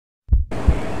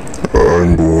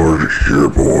I'm bored, you're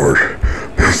bored.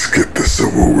 Let's get this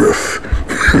over with.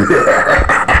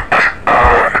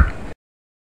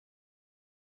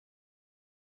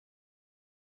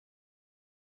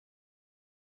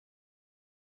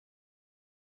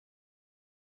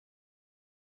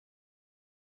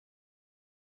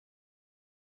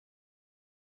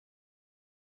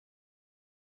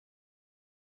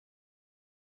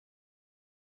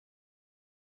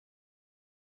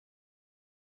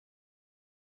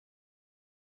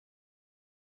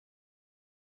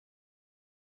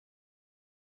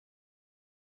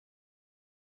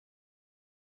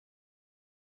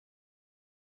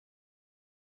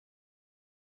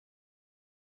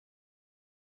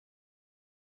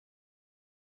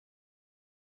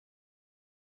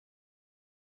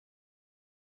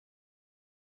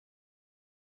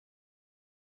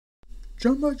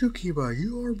 Jumba Jukiba,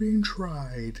 you are being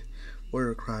tried for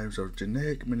your crimes of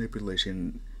genetic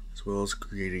manipulation, as well as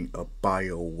creating a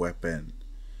bioweapon,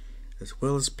 as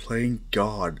well as playing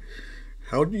God.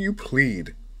 How do you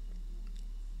plead?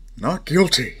 Not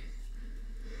guilty.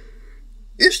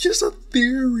 It's just a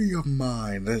theory of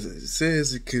mine that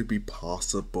says it could be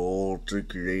possible to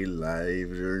create life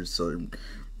or some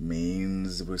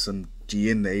means with some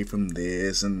DNA from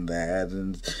this and that,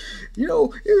 and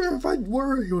even if I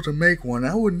were able to make one,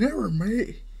 I would never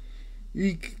make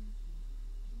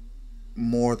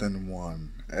more than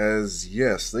one. As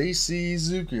yes, they see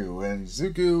Zuko, and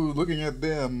Zuko looking at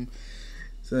them,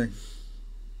 saying,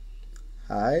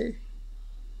 "Hi."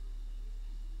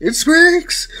 It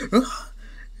speaks.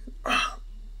 Now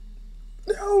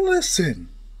listen.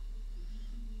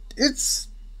 It's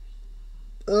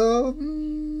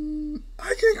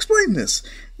I can explain this.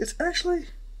 It's actually...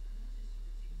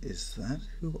 Is that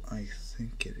who I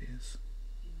think it is?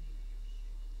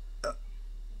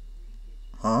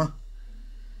 Huh?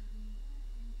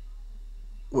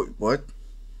 Wait, what?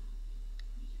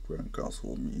 Grand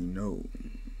Councilwoman, you know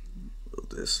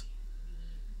this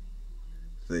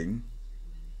thing?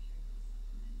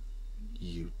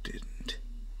 You didn't.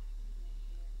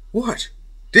 What?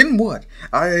 Didn't what?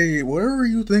 Whatever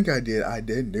you think I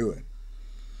didn't do it.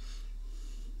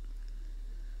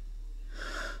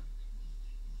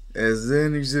 As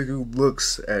then Izuku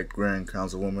looks at Grand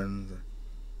Councilwoman,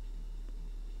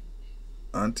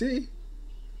 Auntie?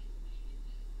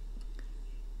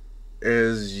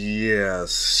 As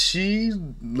yes, she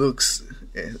looks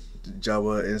at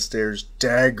Jabba and stares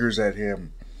daggers at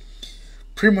him.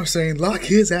 Pretty much saying, lock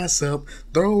his ass up,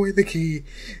 throw away the key,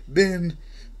 then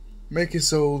make it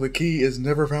so the key is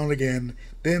never found again,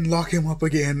 then lock him up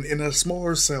again in a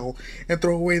smaller cell and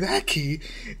throw away that key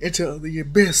into the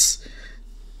abyss.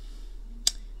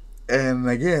 And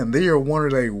again, they are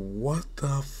wondering, like, what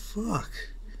the fuck?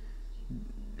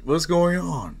 What's going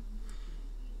on?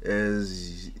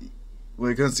 As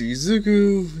when it comes to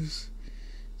Izuku,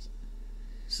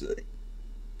 it's like,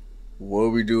 what are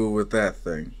we doing with that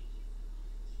thing?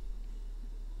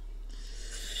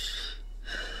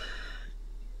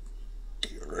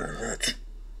 Get rid of it.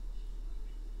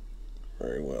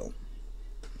 Very well.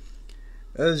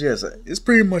 As yes, it's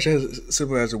pretty much as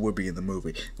simple as it would be in the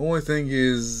movie. The only thing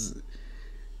is,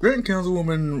 Grand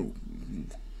Councilwoman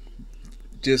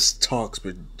just talks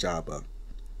with Jabba.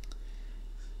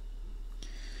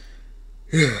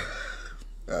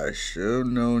 I should have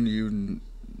known you'd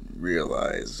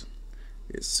realize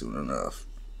it soon enough.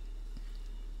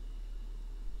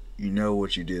 You know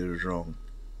what you did was wrong.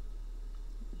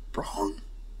 Wrong?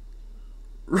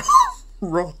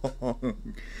 Wrong.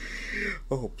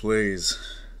 Oh, please.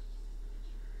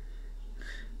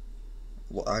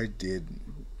 What I did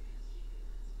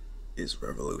is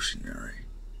revolutionary.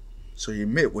 So you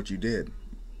admit what you did.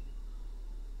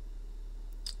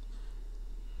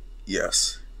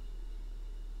 Yes,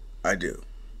 I do.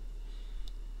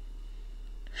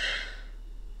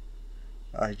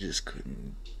 I just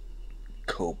couldn't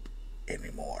cope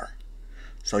anymore.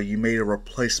 So you made a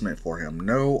replacement for him.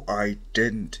 No, I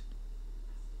didn't.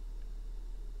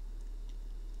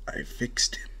 I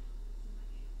fixed him.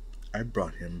 I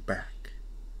brought him back.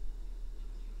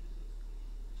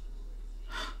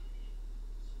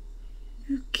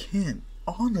 You can't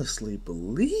honestly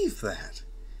believe that.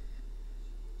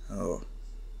 Oh,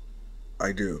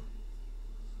 I do.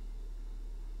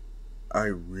 I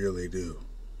really do.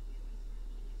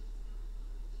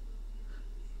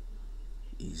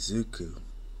 Izuku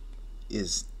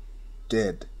is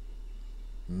dead.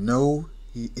 No,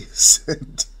 he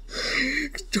isn't.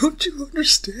 Don't you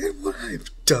understand what I've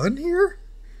done here?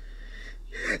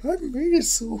 I've made it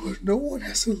so no one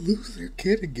has to lose their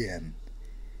kid again.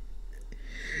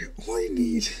 All I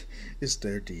need is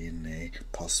their DNA,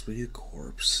 possibly a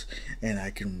corpse, and I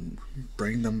can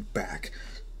bring them back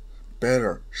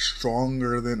better,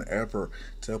 stronger than ever,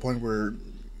 to the point where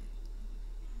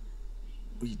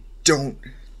we don't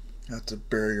have to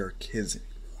bury our kids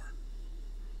anymore.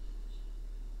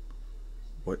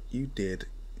 What you did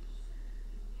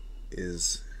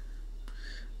is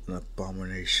an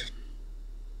abomination.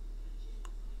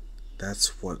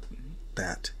 That's what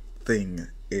that thing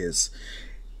is.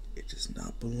 It does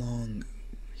not belong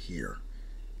here.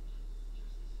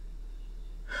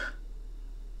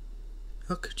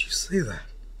 How could you say that?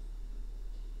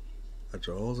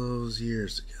 After all those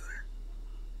years together.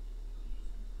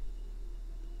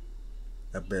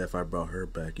 I bet if I brought her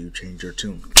back, you'd change your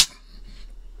tune.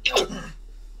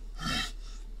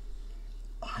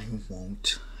 I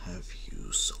won't have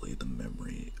you sully the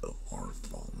memory of our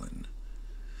fallen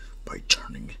by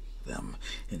turning them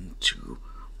into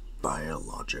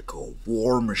biological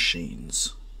war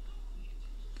machines.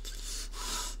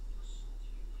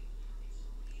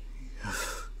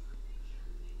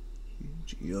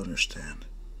 Do you understand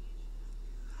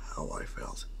how I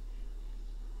felt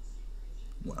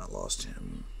when I lost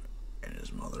him and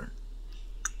his mother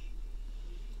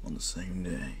on the same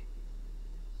day?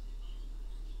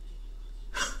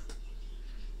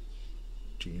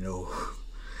 Do you know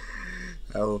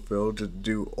how it felt to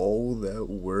do all that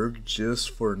work just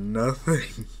for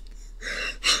nothing?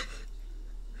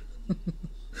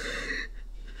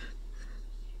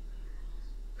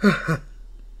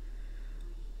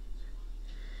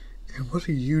 And what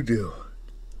do you do?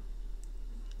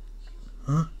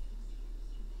 Huh?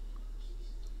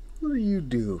 What do you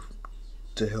do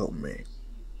to help me?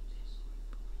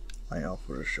 I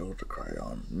offered a shoulder to cry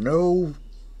on. No!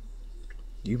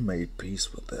 You made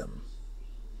peace with them.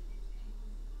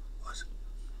 What?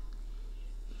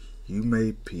 You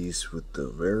made peace with the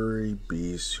very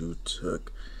beast who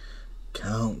took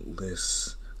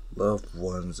countless loved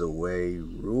ones away,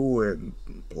 ruined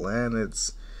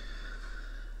planets,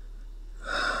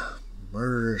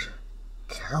 murdered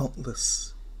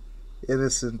countless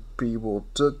innocent people,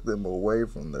 took them away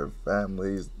from their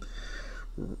families,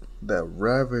 that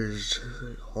ravaged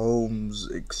homes,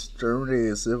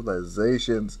 exterminated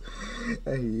civilizations,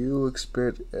 and you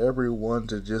expect everyone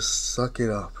to just suck it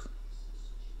up.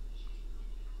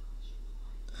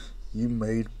 You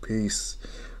made peace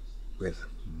with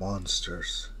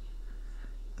monsters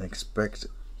and expect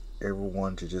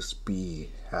everyone to just be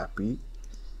happy.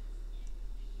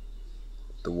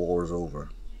 The war's over.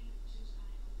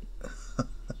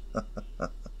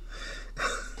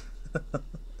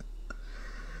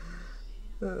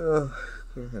 Go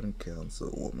ahead and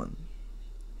counsel, woman.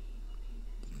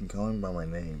 You can call me by my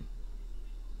name.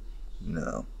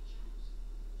 No.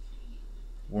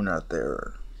 We're not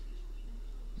there.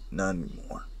 Not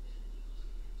anymore.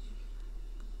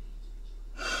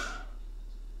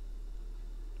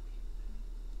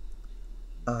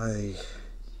 I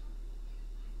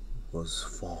was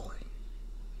falling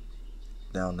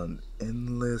down an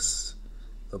endless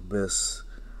abyss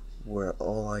where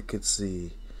all I could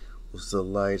see was the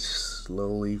light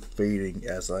slowly fading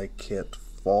as I kept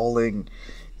falling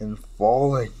and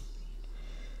falling.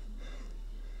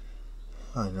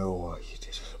 I know why you did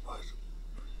it, but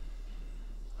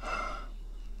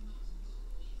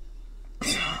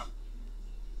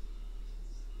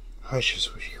I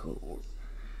just wish you would.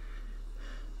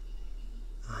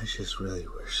 I just really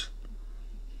wish.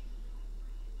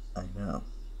 I know.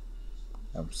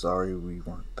 I'm sorry we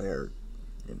weren't there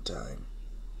in time.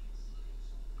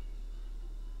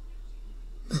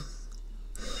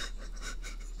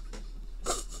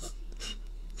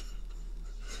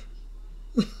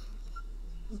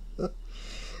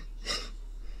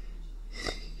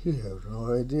 You have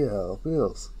no idea how it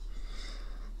feels.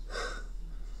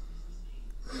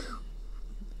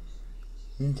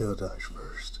 Ingo died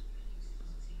first.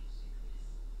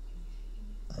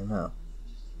 I know.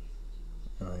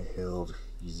 And I held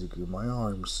Izuku in my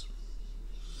arms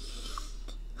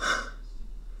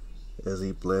as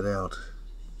he bled out.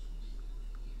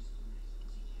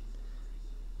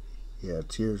 He had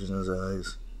tears in his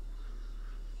eyes.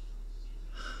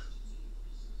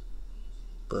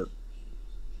 But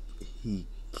he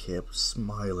kept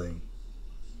smiling.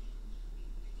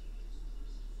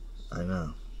 I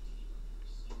know.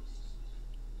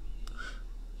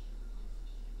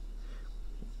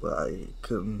 But I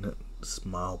couldn't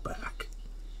smile back.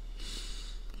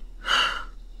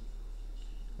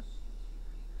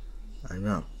 I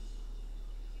know.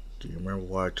 Do you remember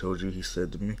what I told you he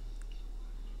said to me?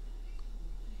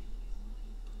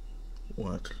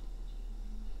 What?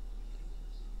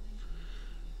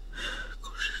 Of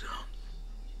course you don't.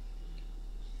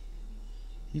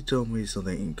 He told me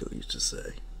something Inko used to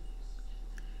say.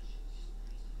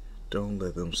 Don't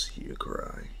let them see you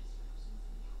cry.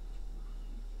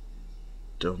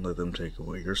 Don't let them take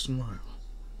away your smile.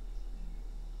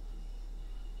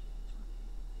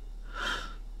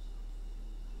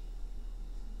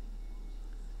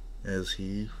 As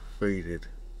he faded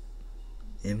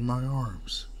in my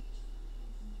arms,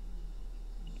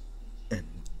 and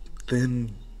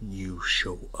then you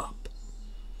show up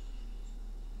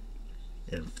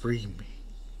and free me.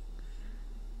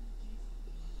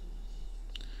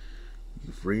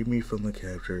 You freed me from the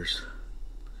captors,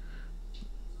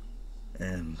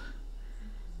 and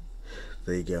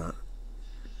they got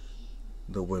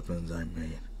the weapons I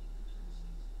made.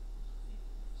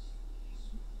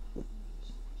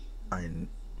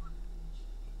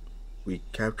 We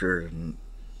captured, and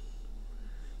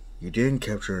you didn't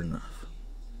capture enough.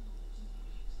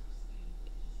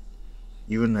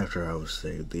 Even after I was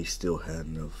saved, they still had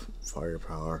enough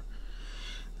firepower.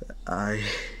 I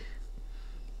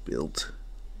built.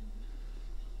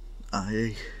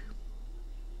 I'm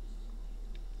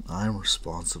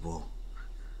responsible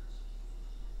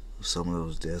for some of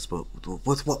those deaths, but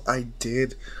with what I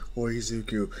did for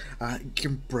Izuku, I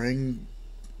can bring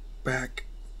back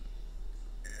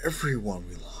everyone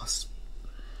we lost.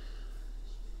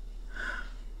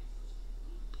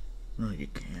 No, you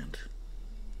can't.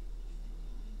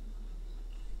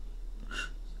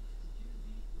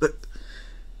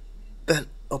 That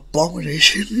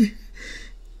abomination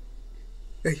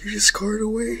that you just scarred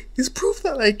away is proof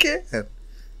that I can.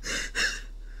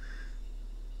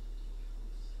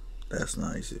 That's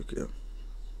not Izuku.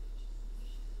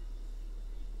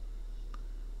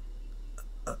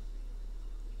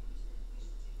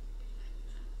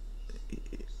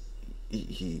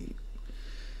 He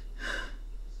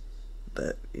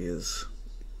that is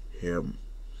him.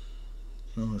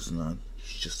 No, it's not.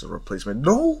 He's just a replacement.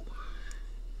 No,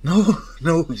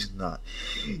 he's not.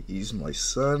 He's my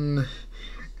son.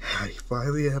 I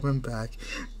finally have him back.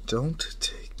 Don't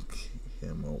take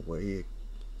him away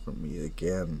from me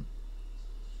again.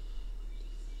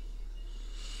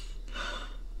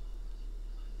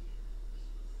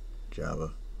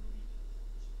 Java.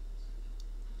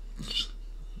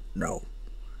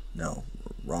 No,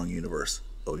 wrong universe.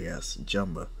 Oh yes,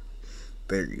 Jumba.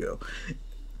 There you go.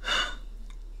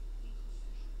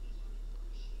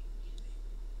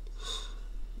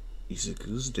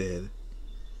 Izuku's dead.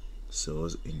 So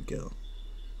is Inko.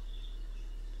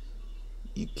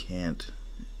 You can't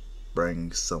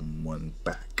bring someone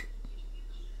back.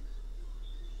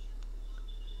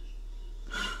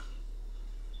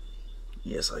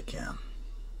 Yes, I can.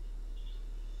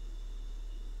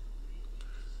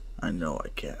 I know I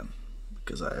can,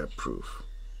 because I have proof.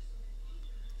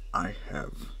 I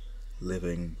have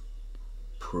living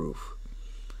proof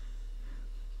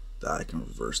that I can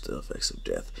reverse the effects of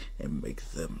death and make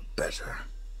them better.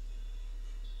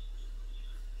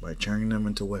 By turning them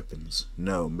into weapons.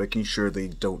 No, making sure they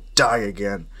don't die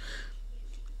again.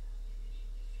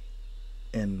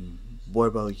 And what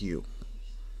about you?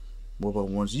 What about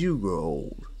once you grow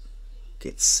old,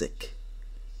 get sick,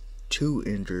 too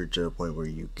injured to the point where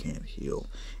you can't heal,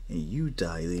 and you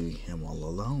die leaving him all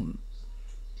alone?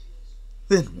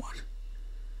 Then what?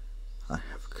 I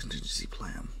have a contingency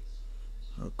plan.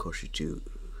 Of course you do.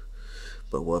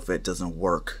 But what if it doesn't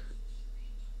work?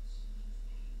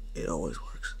 It always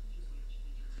works.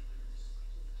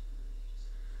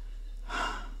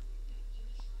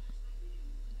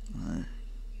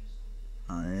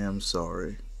 I am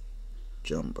sorry,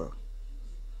 Jumba.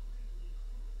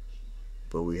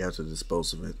 But we have to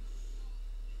dispose of it.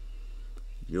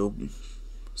 You'll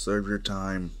serve your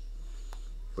time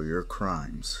for your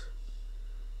crimes.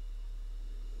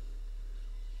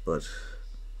 But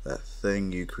that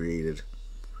thing you created,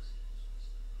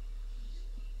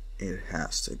 it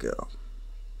has to go.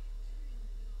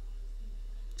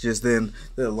 Just then,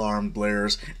 the alarm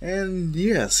blares, and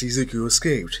yes, Izuku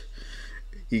escaped.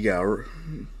 He got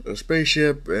a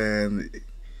spaceship and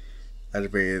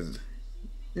activated,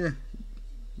 the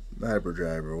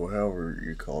hyperdrive, or however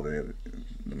you called it in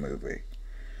the movie.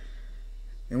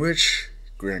 In which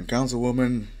Grand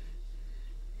Councilwoman,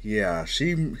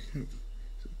 she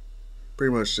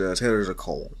pretty much tethers a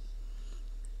call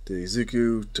to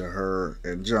Izuku, to her,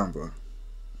 and Jumba.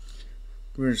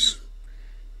 Which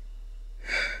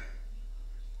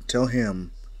tell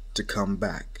him to come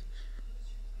back,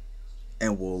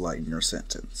 and we'll lighten your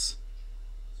sentence.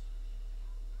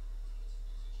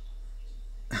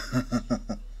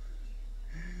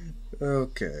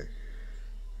 Okay.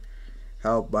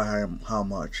 How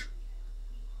much?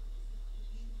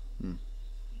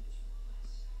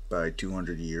 by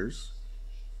 200 years.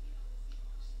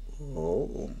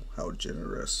 Oh, how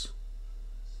generous.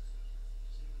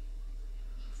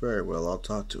 Very well, I'll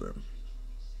talk to him.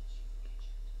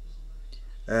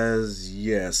 As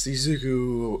yes,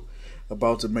 Izuku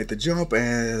about to make the jump,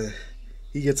 and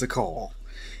he gets a call,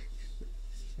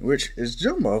 which is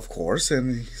Jumba, of course,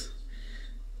 and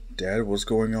Dad, what's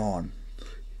going on?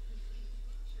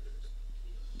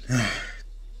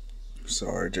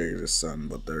 Sorry, Jada's son,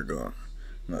 but they're gonna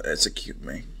execute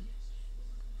me.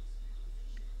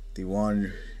 They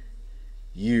want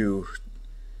you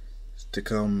to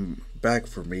come back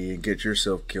for me and get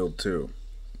yourself killed too.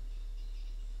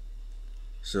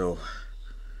 So,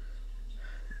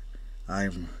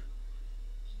 I'm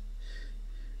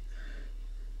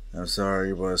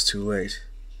sorry, but it's too late.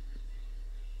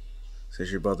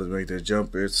 Since you're about to make the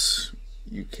jump,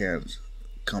 you can't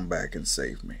come back and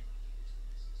save me.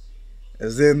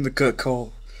 As then the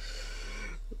call,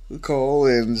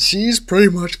 and she's pretty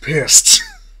much pissed.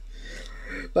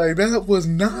 Like, that was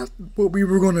not what we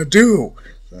were gonna do.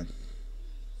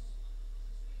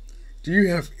 Do you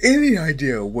have any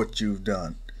idea what you've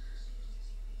done?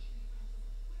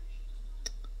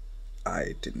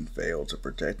 I didn't fail to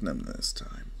protect them this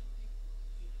time.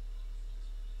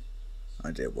 I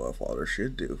did what a father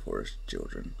should do for his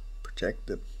children. Protect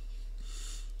them.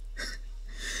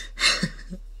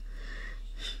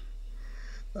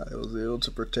 I was able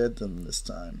to protect them this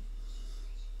time.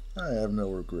 I have no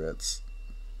regrets.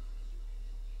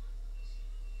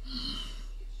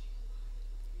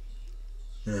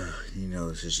 You know,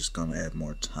 this is just gonna add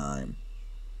more time.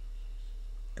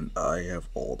 And I have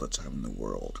all the time in the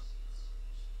world.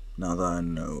 Now that I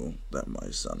know that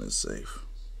my son is safe.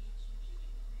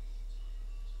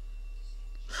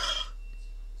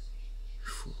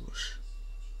 You're foolish.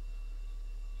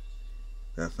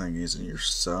 That thing isn't your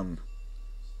son.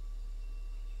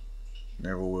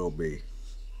 Never will be.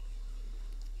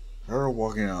 Her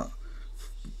walking out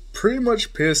pretty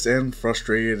much pissed and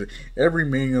frustrated every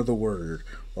meaning of the word,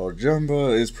 while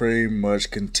Jumba is pretty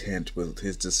much content with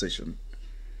his decision.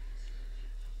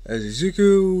 As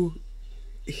Izuku,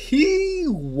 he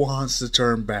wants to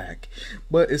turn back,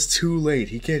 but it's too late.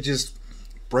 He can't just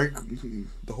break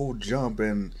the whole jump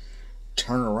and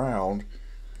turn around.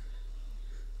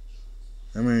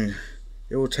 I mean,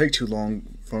 it will take too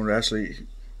long for him to actually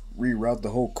reroute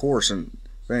the whole course and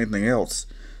anything else.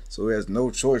 So he has no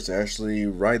choice to actually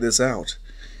ride this out.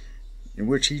 In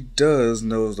which he does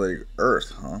knows like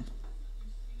Earth, huh?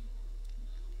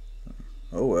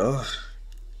 Oh well.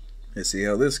 Let's see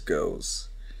how this goes.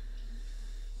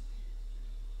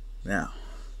 Now,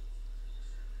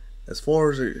 as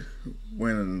far as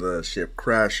when the ship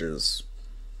crashes,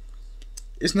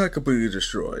 it's not completely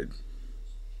destroyed.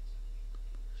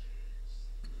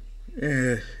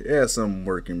 It has some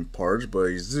working parts, but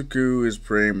Izuku is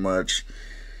pretty much,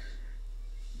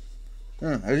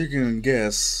 as you can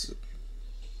guess,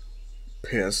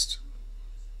 pissed,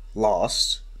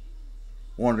 lost,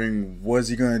 wondering what's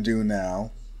he gonna do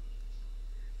now.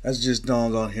 As it just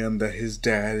dawned on him that his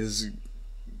dad is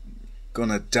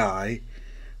gonna die,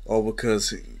 all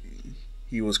because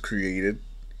he was created.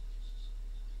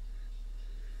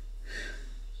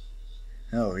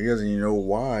 Hell, he doesn't even know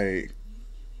why.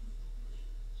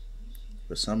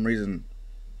 For some reason,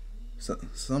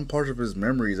 some parts of his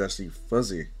memory is actually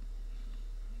fuzzy.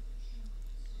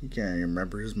 He can't even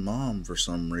remember his mom for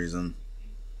some reason.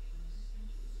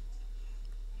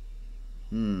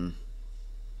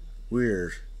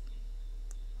 Weird.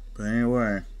 But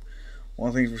anyway,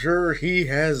 one thing for sure, he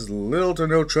has little to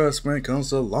no trust when it comes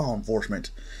to law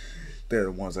enforcement. They're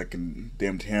the ones that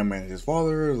condemned him and his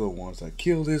father, the ones that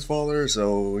killed his father,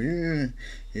 so yeah,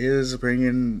 his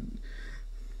opinion,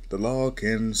 the law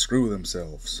can screw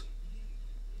themselves.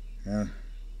 Yeah.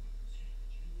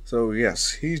 So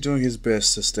yes, he's doing his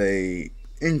best to stay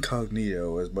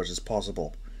incognito as much as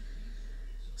possible.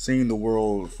 Seeing the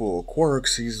world full of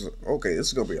quirks, he's okay, this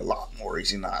is gonna be a lot more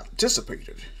easy than I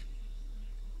anticipated.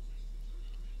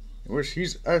 In which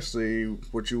he's actually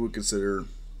what you would consider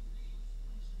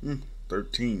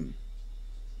 13.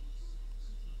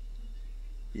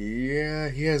 Yeah,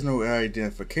 he has no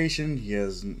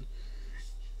identification.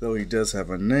 Though he does have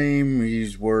a name,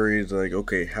 he's worried, like,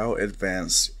 okay, how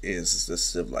advanced is this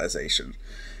civilization?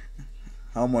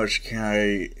 How much can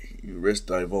I risk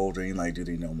divulging? Like, do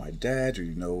they know my dad? Do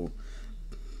they know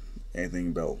anything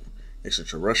about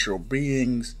extraterrestrial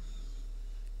beings?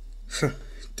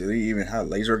 Do they even have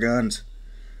laser guns?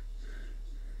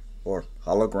 Or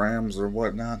holograms or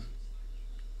whatnot?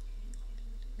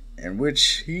 In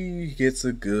which he gets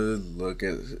a good look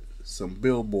at some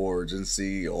billboards and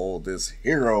see all this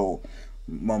hero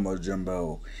Mama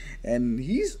Jumbo, and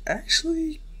he's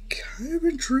actually kind of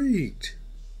intrigued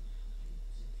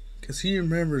because he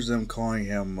remembers them calling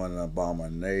him an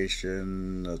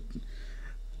abomination,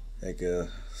 like a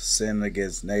sin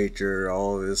against nature,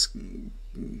 all this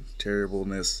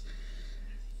terribleness.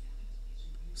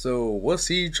 So what's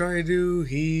he trying to do?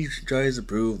 He tries to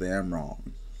prove them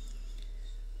wrong.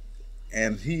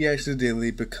 And he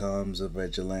accidentally becomes a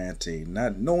vigilante,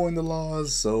 not knowing the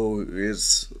laws, so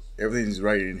everything's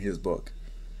right in his book.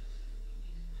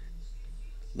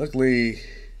 Luckily,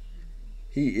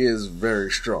 he is very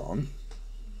strong,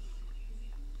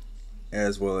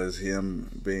 as well as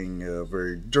him being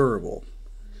very durable.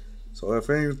 So if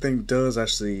anything does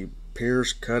actually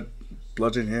pierce, cut,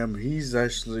 bludgeon him, he's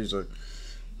actually like,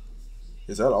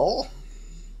 is that all?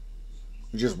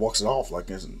 He just walks it off like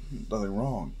there's nothing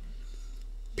wrong.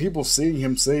 People seeing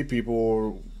him save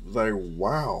people are like,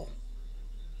 wow,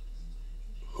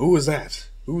 who is that?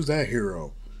 Who's that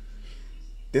hero?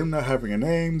 Them not having a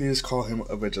name, they just call him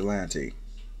a vigilante.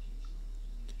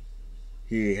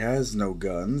 He has no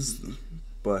guns,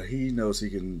 but he knows he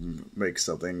can make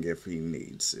something if he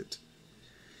needs it.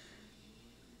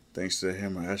 Thanks to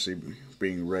him actually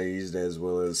being raised as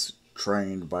well as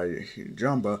trained by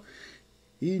Jumba,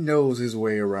 he knows his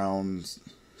way around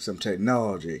some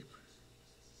technology.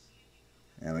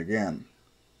 And again,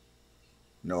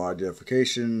 no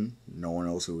identification, no one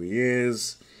knows who he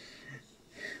is,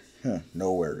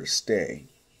 nowhere to stay.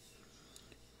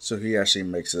 So he actually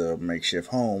makes a makeshift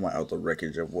home out of the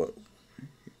wreckage of what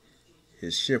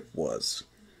his ship was.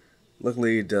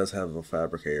 Luckily, he does have a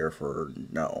fabricator for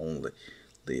not only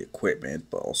the equipment,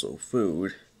 but also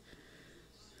food.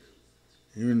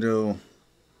 Even though,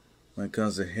 when it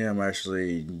comes to him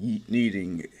actually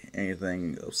needing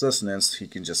anything of sustenance, he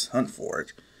can just hunt for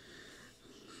it.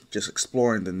 Just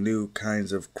exploring the new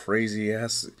kinds of crazy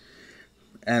ass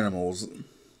animals,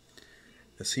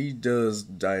 as he does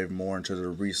dive more into the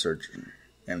research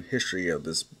and history of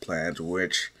this planet,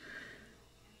 which,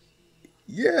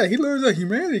 yeah, he learns that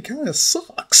humanity kind of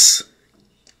sucks.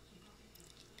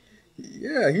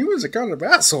 Yeah, humans are kind of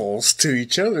assholes to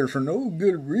each other for no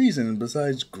good reason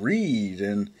besides greed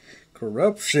and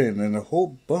corruption and a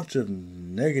whole bunch of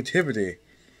negativity.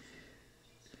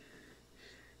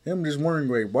 I'm just wondering,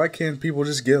 like, why can't people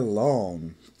just get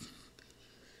along?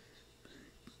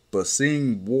 But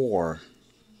seeing war,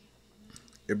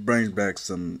 it brings back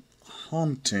some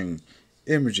haunting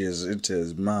images into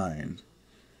his mind.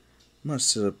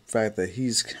 Much to the fact that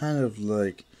he's kind of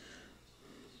like,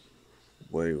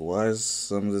 wait, why does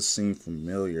some of this seem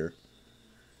familiar?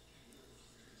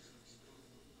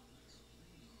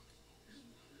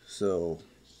 So,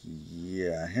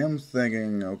 yeah, him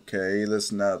thinking, okay,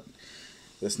 let's not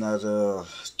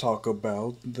talk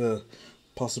about the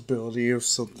possibility of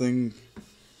something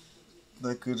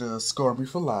that could scar me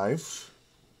for life.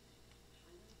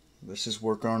 Let's just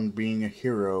work on being a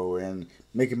hero and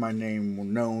making my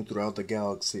name known throughout the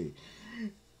galaxy.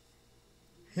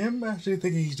 Him actually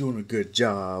thinking he's doing a good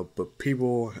job, but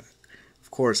people, of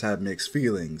course, have mixed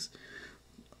feelings.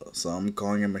 Some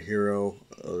calling him a hero,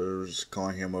 others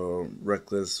calling him a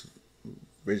reckless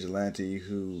vigilante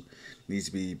who needs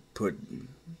to be put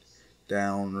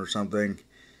down or something.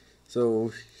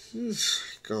 So,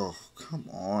 oh, come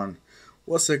on.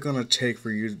 What's it gonna take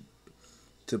for you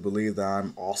to believe that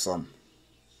I'm awesome?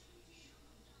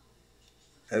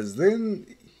 As then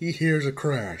he hears a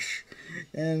crash,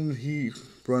 and he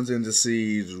runs in to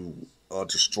see a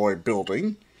destroyed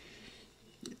building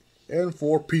and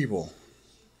 4 people.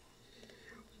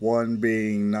 One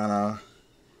being Nana,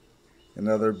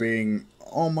 another being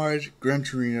All Might, Gran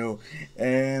Torino,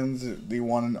 and the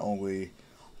one and only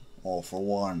All for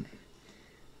One.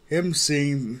 Him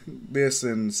seeing this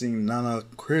and seeing Nana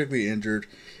critically injured,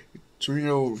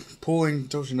 Torino pulling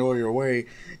Toshinori away,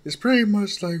 is pretty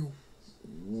much like,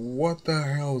 what the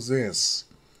hell is this?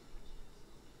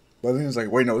 But then it's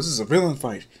like, wait, no, this is a villain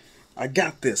fight. I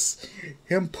got this.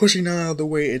 Him pushing Nana out of the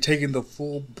way and taking the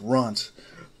full brunt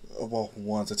of All for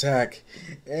One's attack,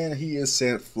 and he is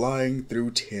sent flying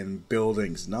through 10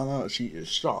 buildings. Nana, she is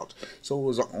shocked. So it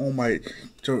was All Might,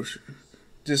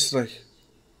 just like,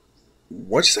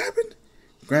 what just happened?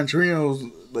 Gran Torino's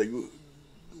like,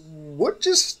 what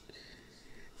just,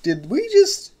 did we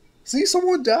just see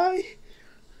someone die?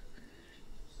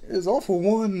 It's All for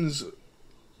One's,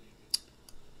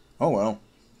 oh well,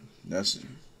 that's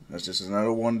just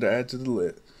another one to add to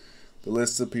the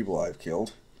list of people I've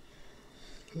killed.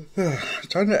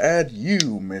 Time to add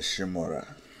you, Miss Shimura.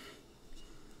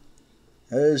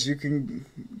 As you can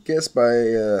guess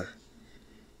by,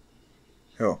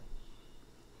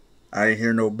 I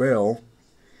hear no bell.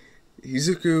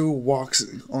 Izuku walks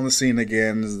on the scene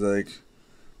again. Is like,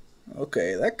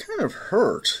 okay, that kind of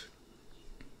hurt.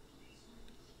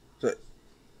 But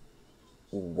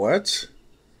what?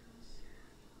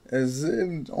 As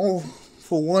in, all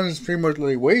for one is pretty much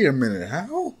like, wait a minute,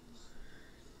 how?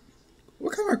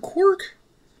 What kind of quirk?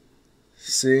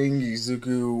 Seeing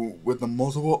Izuku with the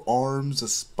multiple arms, the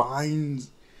spines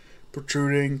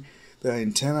protruding, the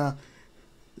antenna.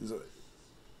 Is like,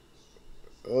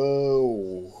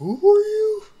 oh, who are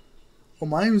you? Well,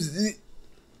 my name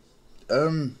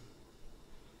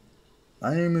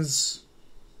is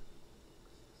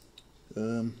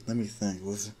let me think.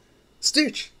 Was it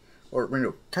Stitch? Or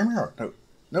no, Chimera? No,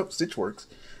 nope. Stitch works.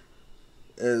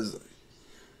 As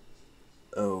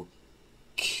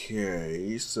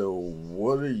okay, so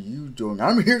what are you doing?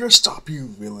 I'm here to stop you,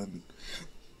 villain.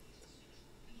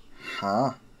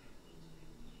 Huh?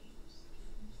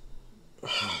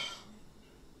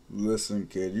 Listen,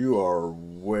 kid, you are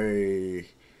way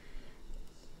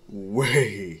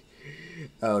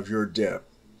out of your depth.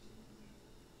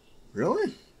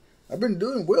 Really? I've been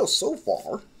doing well so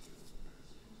far.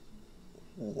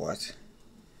 What?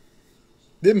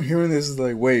 Them hearing this is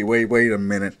like, wait a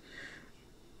minute.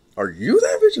 Are you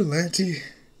that vigilante?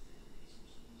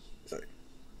 It's like,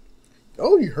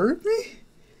 oh, you heard me?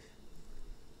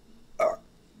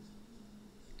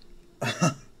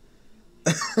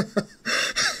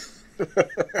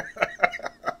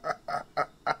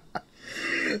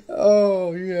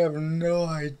 Oh, you have no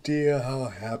idea how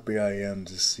happy I am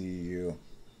to see you.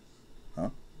 Huh?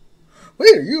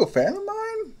 Wait, are you a fan of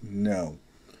mine? No.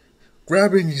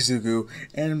 Grabbing Izuku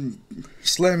and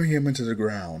slamming him into the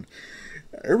ground.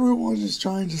 Everyone is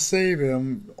trying to save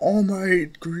him. All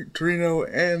Might, Torino,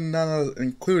 and Nana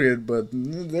included, but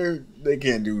they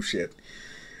can't do shit.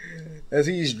 As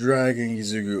he's dragging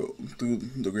Izuku through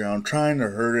the ground, trying to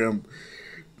hurt him,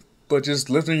 but just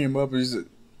lifting him up,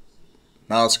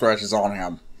 now scratches on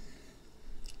him.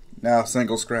 Now a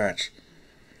single scratch.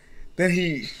 Then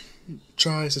he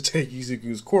tries to take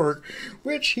Izuku's quirk,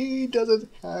 which he doesn't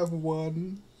have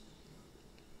one.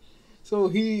 So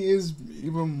he is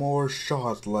even more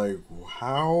shocked, like,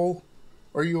 how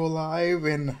are you alive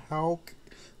and how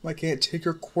I can't take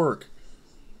your quirk?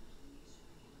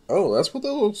 Oh, that's what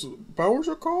those powers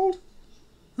are called?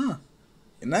 Huh.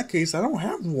 In that case, I don't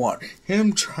have one.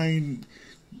 Him trying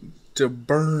to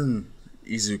burn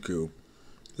Izuku.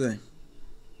 Say,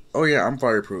 oh yeah, I'm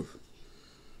fireproof.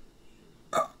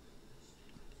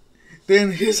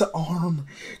 Then his arm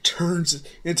turns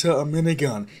into a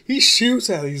minigun. He shoots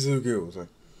at Izuku. Like,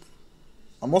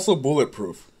 I'm also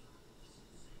bulletproof.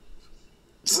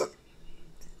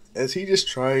 As he just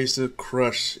tries to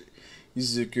crush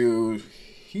Izuku,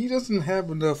 he doesn't have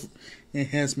enough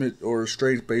enhancement or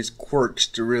strength-based quirks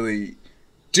to really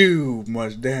do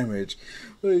much damage.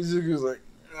 But Izuku's like,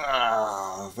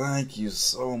 thank you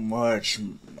so much.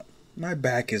 My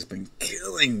back has been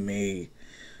killing me.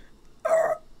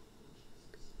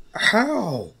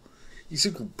 How?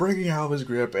 Izuku breaking out of his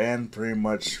grip and pretty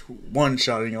much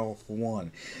one-shotting all for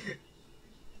one.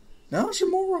 Now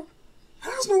Shimura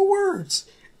has no words.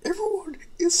 Everyone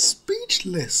is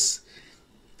speechless.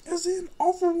 As in,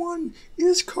 All For One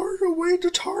is carted away to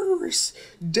Tartarus,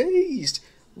 dazed,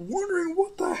 wondering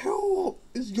what the hell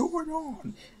is going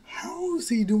on. How is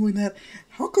he doing that?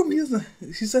 How come he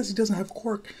says he doesn't have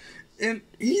quirk, and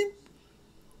he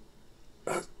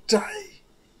died?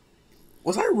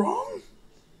 Was I wrong?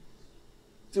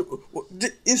 Is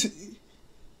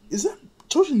that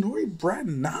Toshinori Brad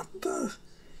not the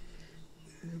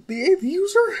 8th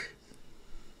user?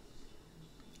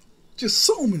 Just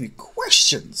so many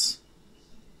questions.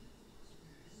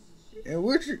 And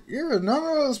which, yeah, none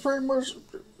of us pretty much,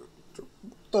 what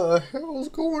the hell is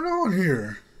going on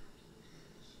here?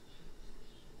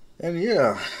 And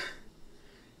yeah,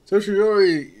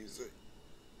 Toshinori is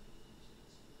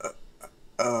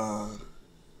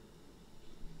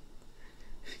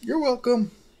you're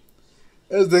welcome.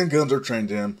 As then guns are trained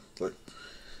to him. It's like,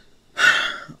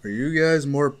 are you guys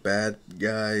more bad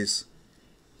guys?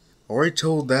 I already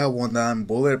told that one that I'm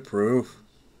bulletproof.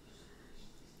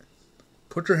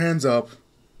 Put your hands up.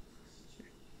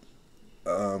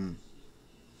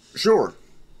 Sure.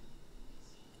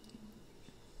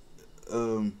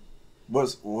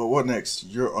 What next?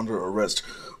 You're under arrest.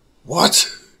 What?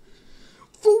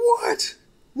 For what?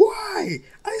 Why?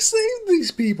 I saved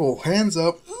these people. Hands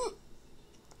up.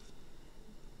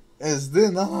 As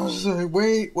then I was like,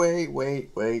 wait.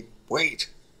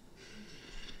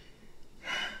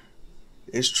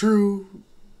 It's true,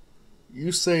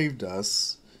 you saved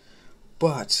us,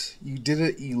 but you did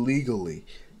it illegally.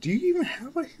 Do you even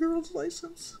have a hero's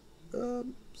license?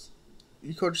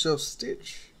 You called yourself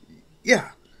Stitch?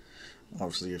 Yeah.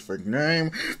 Obviously a fake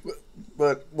name,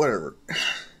 but whatever.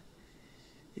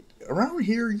 Around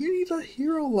here, you need a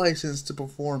hero license to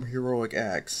perform heroic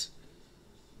acts.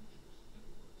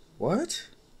 What?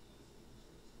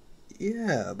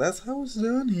 Yeah, that's how it's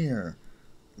done here.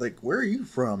 Like, where are you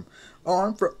from? Oh,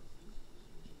 I'm from.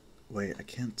 Wait, I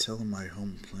can't tell them my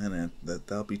home planet.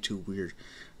 That'll be too weird.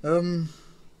 I'm.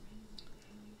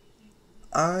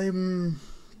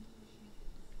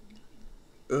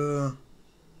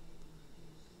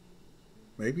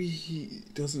 Maybe he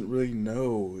doesn't really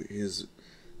know his.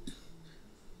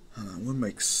 What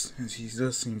makes sense? He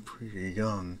does seem pretty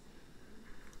young.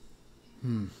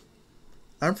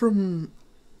 I'm from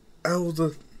out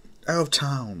of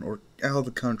town or out of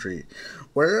the country.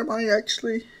 Where am I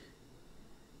actually?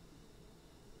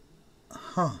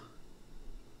 Huh.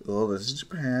 Well, this is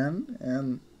Japan,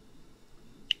 and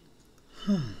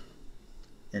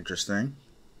interesting.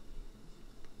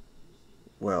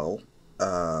 Well,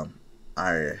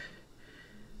 I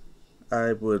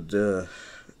would.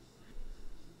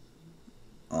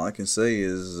 All I can say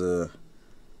is,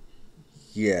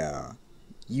 yeah,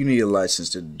 you need a license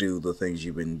to do the things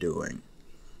you've been doing.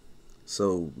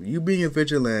 So you being a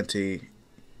vigilante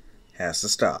has to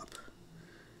stop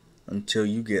until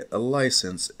you get a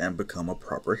license and become a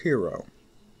proper hero.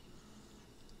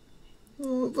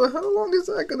 Oh, but how long is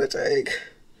that gonna take?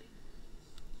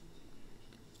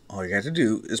 All you have to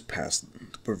do is pass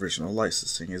the provisional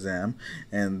licensing exam,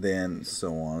 and then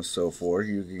so on and so forth.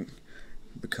 You can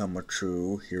become a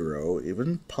true hero,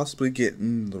 even possibly get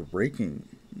in the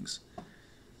rankings.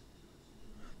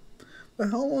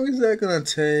 But how long is that gonna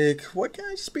take? Why can't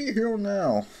I just be a hero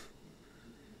now?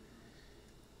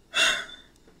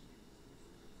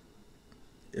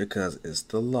 Because it's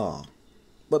the law.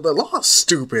 But the law's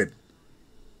stupid.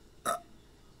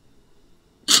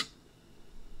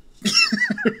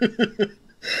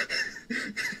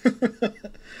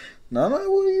 No,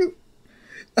 will you?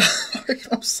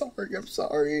 I'm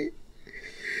sorry.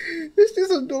 It's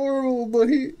just adorable, but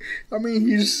he's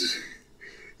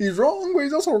wrong, but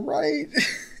he's also right.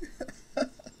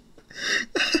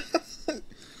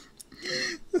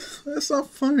 That's not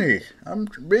funny. I'm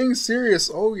being serious.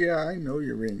 Oh yeah, I know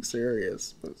you're being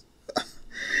serious, but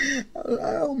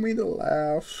I don't mean to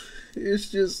laugh. It's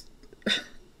just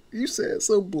you said it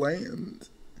so bland.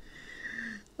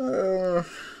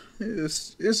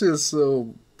 It's just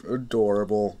so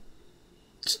adorable.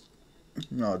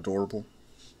 Not adorable.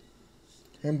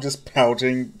 Him just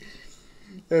pouting.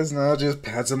 As now just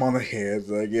pats him on the head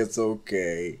like it's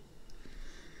okay.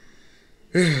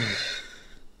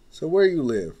 So where you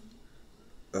live?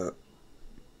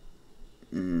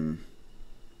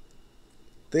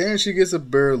 Then she gets a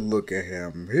better look at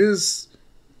him. His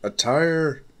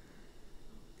attire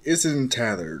is in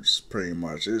tatters, pretty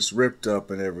much. It's ripped up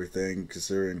and everything,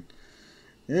 considering,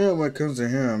 yeah, when it comes to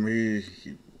him, he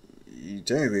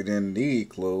technically didn't need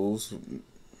clothes.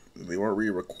 They weren't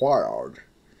really required.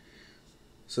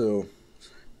 So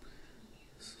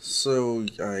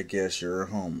I guess you're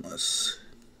homeless.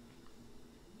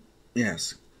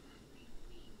 Yes.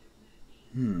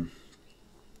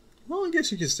 Well, I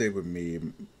guess you can stay with me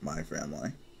and my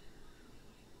family.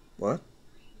 What?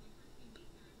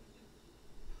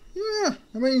 Yeah,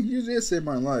 I mean, you did save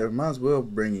my life. Might as well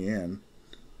bring you in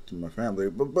to my family.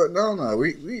 But no,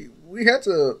 we had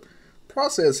to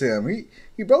process him.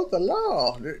 He broke the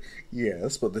law.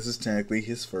 Yes, but this is technically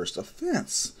his first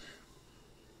offense.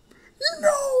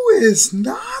 No, it's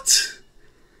not.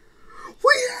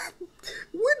 We have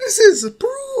witnesses,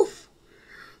 proof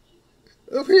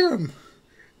of him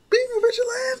being a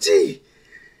vigilante.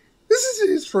 This is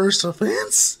his first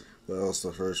offense. Well, it's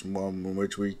the first one in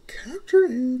which we captured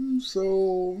him,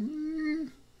 so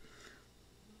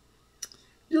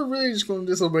you're really just going to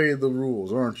disobey the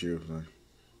rules, aren't you?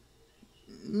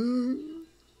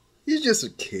 He's just a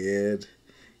kid.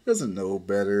 He doesn't know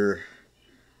better.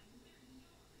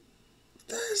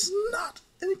 That is not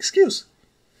an excuse.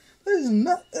 That is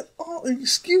not at all an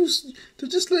excuse to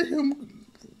just let him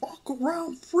walk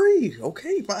around free.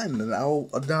 Okay, fine, then I'll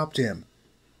adopt him.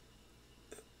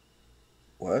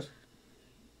 What?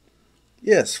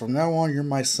 Yes, from now on, you're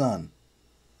my son.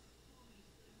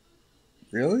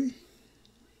 Really?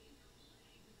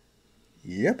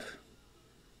 Yep.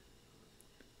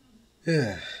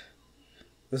 Yeah.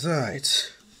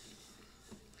 Besides,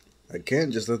 I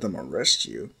can't just let them arrest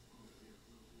you.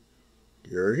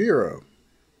 You're a hero.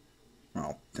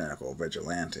 Well, technical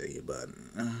vigilante, but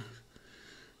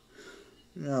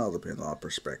it all depends on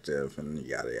perspective and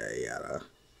yada yada yada.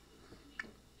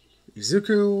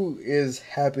 Izuku is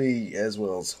happy as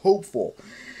well as hopeful.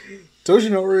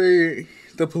 Toshinori,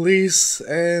 the police,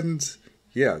 and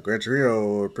yeah, Gran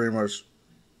Torino are pretty much.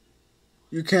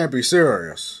 You can't be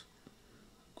serious.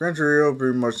 Gran Torino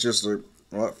pretty much just like,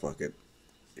 what? Fuck it.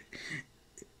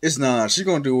 It's not. She's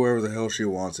gonna do whatever the hell she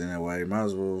wants anyway. Might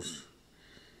as well.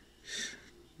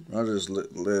 I'll just let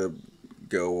it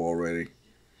go already.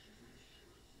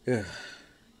 Yeah.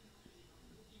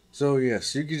 So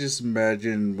yes, you can just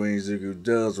imagine when Izuku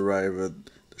does arrive at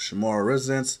the Shimura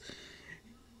residence,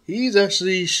 he's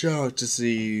actually shocked to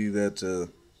see that,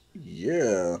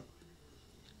 yeah,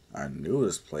 I knew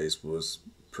this place was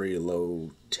pretty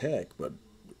low tech, but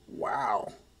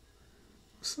wow.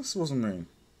 What's this supposed to mean?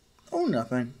 Oh,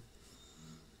 nothing.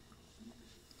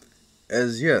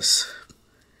 As yes,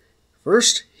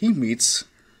 first he meets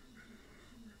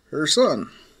her son,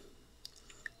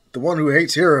 the one who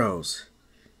hates heroes.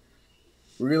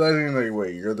 Realizing, like,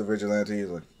 wait, you're the vigilante? He's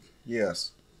like,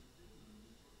 yes.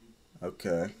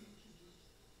 Okay.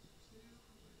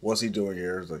 What's he doing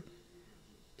here? He's like,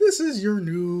 this is your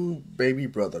new baby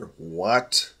brother.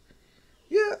 What?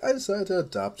 Yeah, I decided to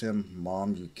adopt him.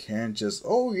 Mom, you can't just...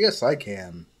 Oh, yes, I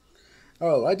can.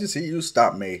 Oh, I just see you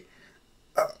stop me.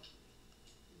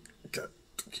 Okay.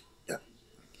 Yeah.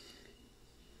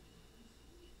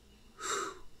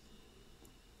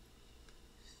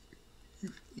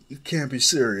 You can't be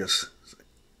serious.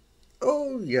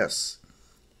 Oh, yes.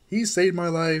 He saved my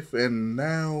life, and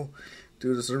now,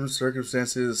 due to certain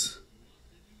circumstances,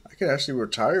 I can actually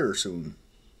retire soon.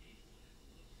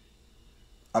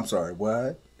 I'm sorry,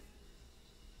 what?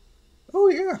 Oh,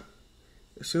 yeah.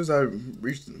 As soon as I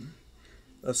reach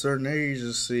a certain age,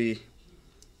 let's see.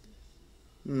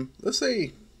 Let's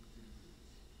say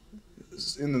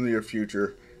in the near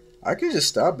future, I can just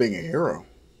stop being a hero.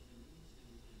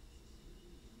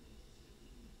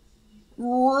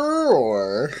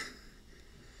 Really?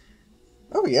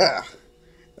 Oh, yeah.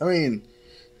 I mean,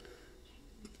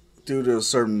 due to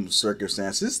certain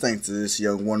circumstances, thanks to this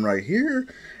young one right here,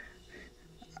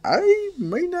 I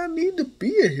may not need to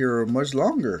be a hero much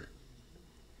longer.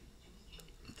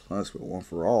 Plus, with One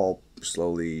for All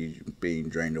slowly being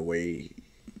drained away.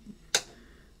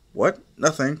 What?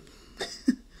 Nothing.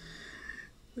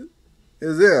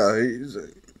 He's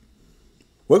like,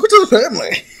 welcome to the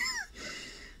family.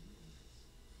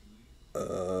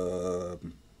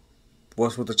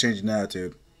 What's with the change in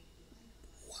attitude?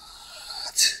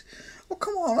 What? Oh,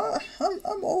 come on.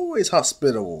 I'm always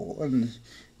hospitable. And,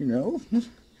 you know,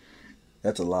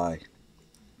 that's a lie.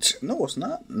 No, it's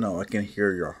not. No, I can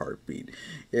hear your heartbeat.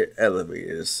 It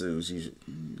elevated as soon as you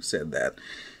said that.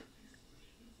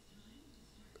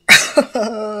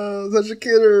 Such a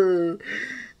kidder.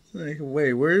 Like,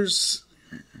 wait, where's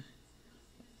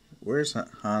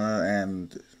Hana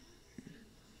and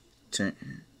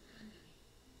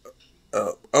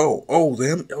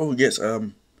them. Oh, yes.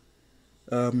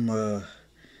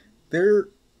 They're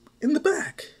in the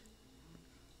back.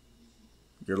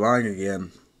 You're lying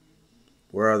again.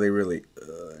 Where are they really?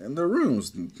 In their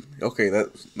rooms. Okay,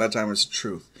 that time it's the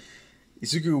truth.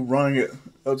 Izuku running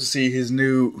up to see his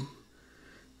new,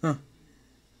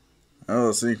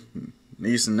 see,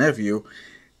 niece and nephew,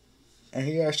 and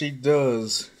he actually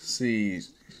does see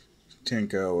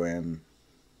Tenko and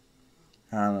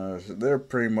Hana. They're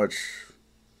pretty much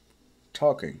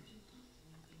talking.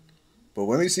 But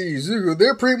when they see Izuku,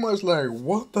 they're pretty much like,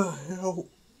 what the hell?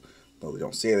 No, they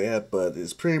don't say that, but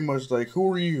it's pretty much like,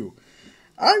 who are you?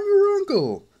 I'm your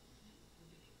uncle.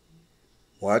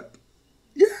 What?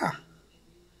 Yeah.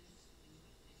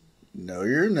 No,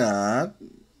 you're not.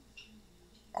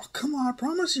 Oh, come on, I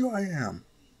promise you I am.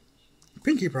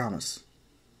 Pinky promise.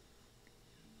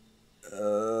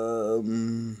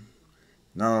 Nana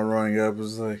running up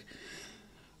was like,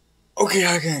 okay,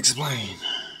 I can explain.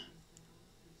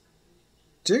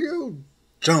 Jigo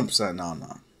jumps at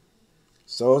Nana.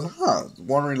 So it's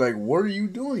wondering like, what are you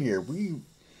doing here? We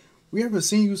haven't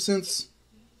seen you since.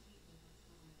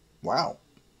 Wow.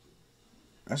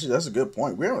 Actually, that's a good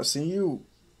point. We haven't seen you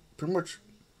pretty much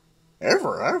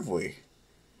ever, have we?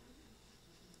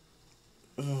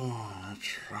 Oh,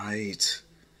 that's right.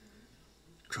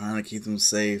 Trying to keep them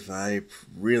safe, I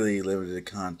really limited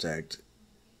contact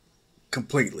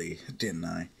completely, didn't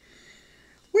I?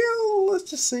 Well, let's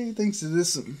just say thanks to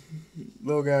this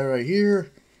little guy right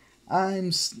here,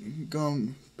 I'm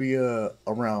gonna be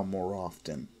around more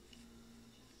often.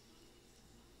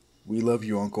 We love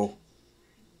you, Uncle.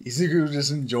 Izuku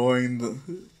just enjoying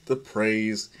the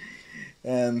praise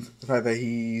and the fact that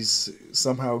he's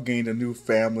somehow gained a new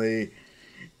family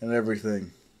and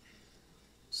everything.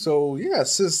 So, yeah,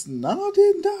 since Nana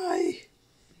didn't die,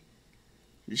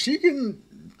 she can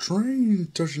train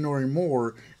Toshinori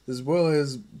more. as well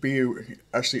as be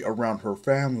actually around her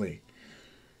family.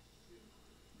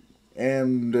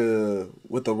 And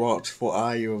with the watchful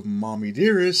eye of Mommy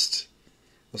Dearest,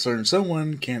 a certain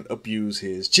someone can't abuse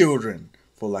his children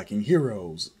for lacking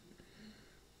heroes.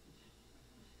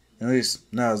 At least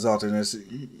not as often as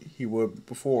he would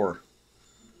before.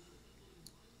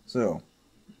 So,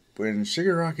 when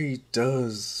Shigaraki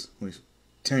does, at least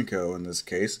Tenko in this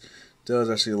case, does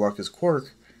actually lock his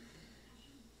quirk,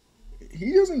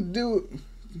 he doesn't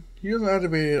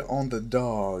activate it on the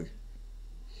dog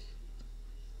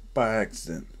by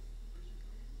accident.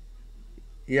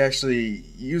 He actually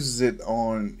uses it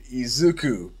on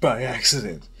Izuku by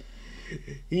accident.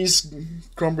 He's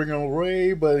crumbling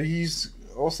away, but he's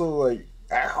also like,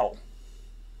 ow.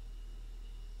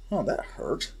 Oh, that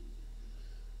hurt.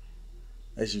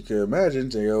 As you could imagine,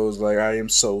 Teo was like, I am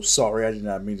so sorry, I did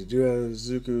not mean to do that.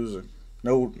 Izuku's like,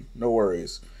 no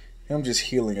worries. Him just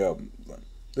healing up.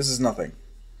 This is nothing.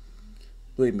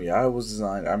 Believe me, I was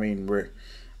designed,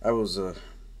 I was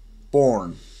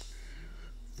born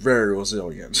very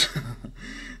resilient.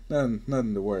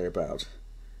 Nothing to worry about.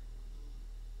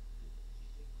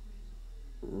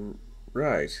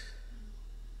 Right.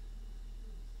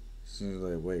 So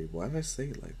like, wait, why did I say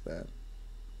it like that?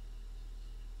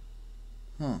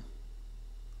 Huh.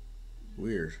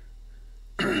 Weird.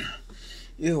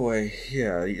 Either way,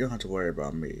 yeah, you don't have to worry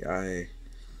about me. I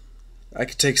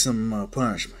could take some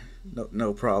punishment.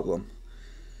 No problem.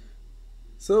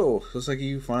 So, looks like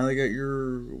you finally got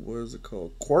your, what is it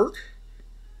called, quirk?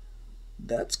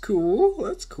 That's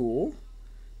cool.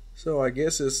 So I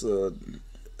guess it's a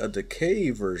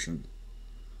decay version.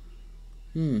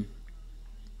 I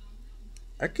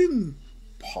can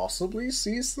possibly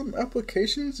see some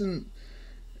applications when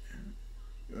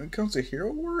it comes to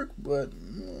hero work, but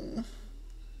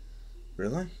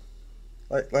really?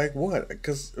 Like what?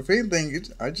 Because if anything,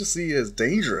 I just see it as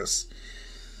dangerous.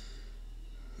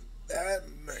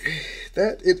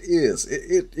 That it is.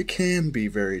 It can be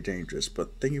very dangerous,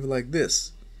 but think of it like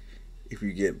this. If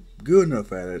you get good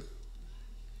enough at it,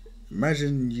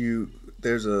 imagine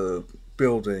there's a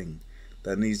building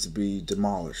that needs to be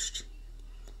demolished.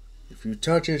 If you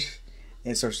touch it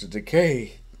and it starts to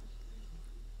decay,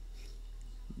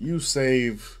 you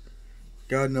save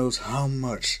God knows how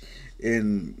much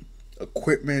in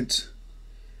equipment,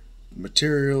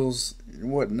 materials,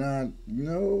 and whatnot.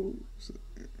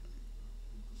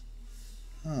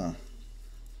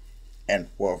 And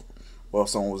well, if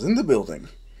someone was in the building,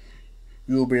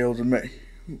 you'll be able to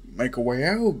make a way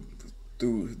out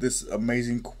through this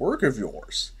amazing quirk of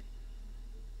yours.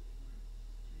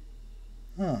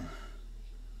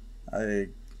 I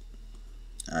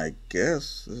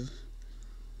guess.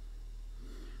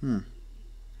 Never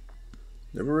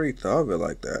really thought of it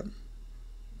like that.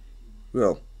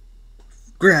 Well,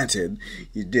 granted,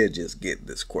 you did just get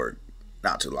this quirk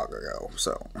not too long ago,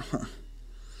 so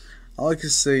all I can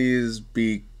say is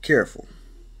be careful.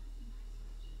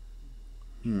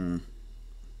 We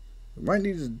might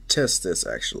need to test this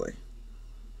actually.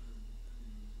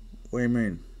 What do you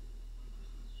mean?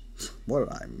 What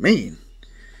do I mean?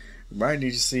 We might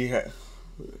need to see how,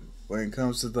 when it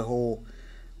comes to the whole,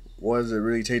 what does it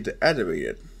really take to activate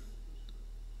it?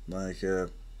 Like,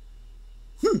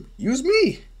 use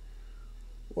me.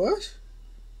 What?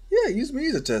 Yeah, use me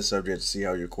as a test subject to see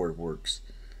how your quirk works.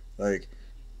 Like,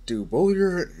 do both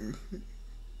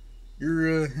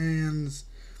your hands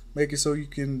make it so you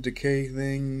can decay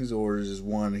things, or is just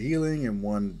one healing and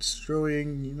one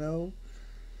destroying?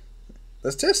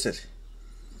 Let's test it.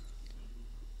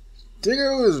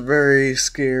 Diggo is very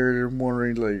scared and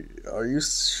wondering, like, are you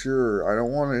sure? I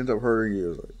don't want to end up hurting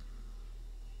you. Like,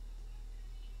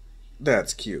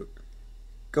 that's cute.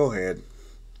 Go ahead.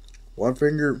 One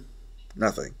finger,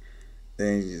 nothing.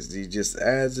 Then he just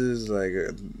adds his, like,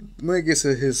 when it gets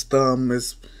to his thumb,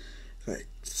 it's like,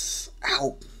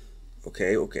 ow.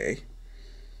 Okay.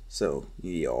 So,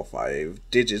 you need all 5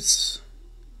 digits.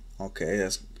 Okay,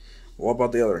 what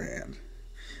about the other hand?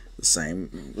 The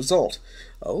same result.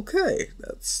 Okay,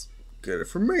 that's good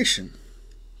information.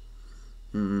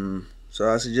 So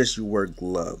I suggest you wear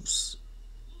gloves.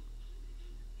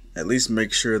 At least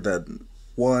make sure that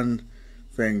one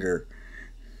finger,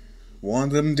 one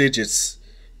of them digits,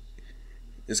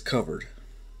 is covered.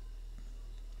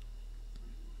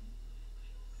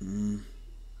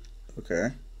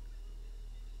 Okay.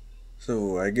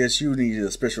 So I guess you need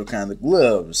a special kind of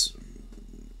gloves,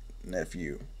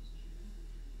 nephew.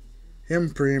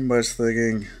 Him pretty much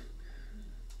thinking,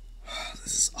 oh,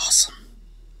 this is awesome.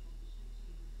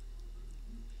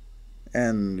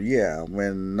 And yeah,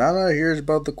 when Nana hears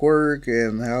about the quirk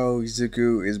and how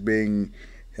Izuku is being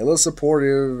hella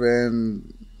supportive,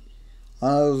 and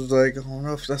I was like, oh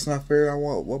no, that's not fair.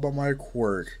 What about my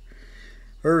quirk?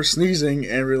 Her sneezing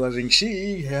and realizing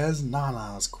she has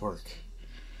Nana's quirk,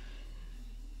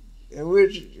 in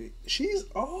which she's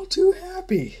all too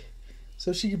happy.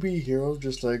 So she could be a hero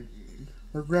just like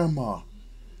her grandma.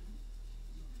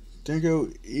 Dango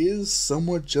is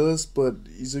somewhat jealous, but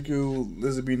Izuku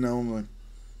lets it be known like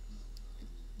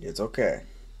it's okay.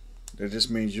 That just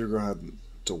means you're gonna have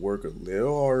to work a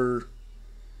little harder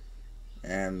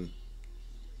and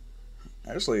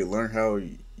actually learn how to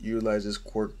utilize this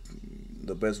quirk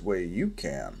the best way you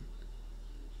can.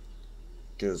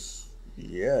 Because,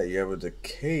 yeah, you have a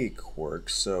decay quirk,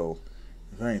 so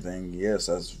if anything, yes,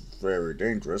 that's very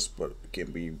dangerous, but it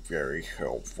can be very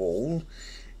helpful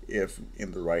if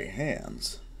in the right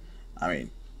hands. I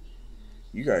mean,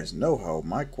 you guys know how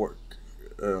my quirk,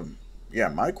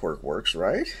 my quirk works,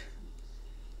 right?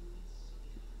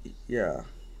 Yeah,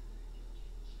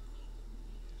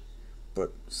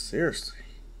 but seriously,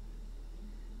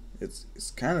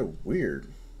 it's kind of weird.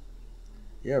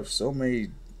 You have so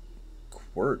many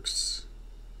quirks.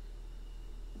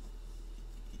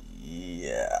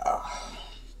 Yeah,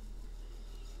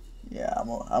 yeah,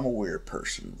 I'm a weird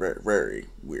person, very very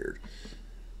weird.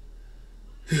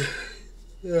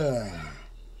 Yeah.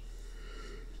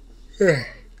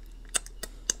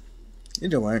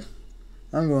 Anyway,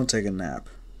 I'm going to take a nap.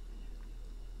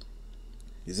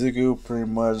 Izuku pretty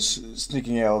much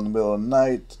sneaking out in the middle of the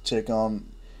night to check on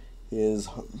his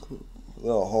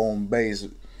little home base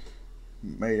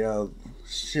made out of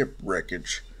ship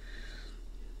wreckage,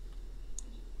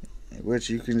 which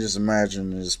you can just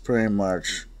imagine is pretty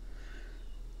much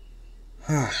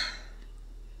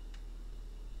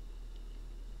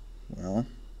well,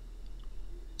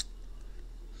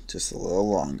 just a little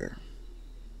longer.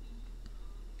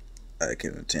 I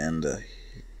can attend a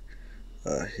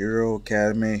Hero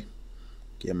Academy,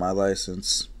 get my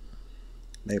license,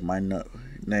 make my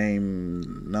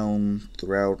name known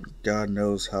throughout God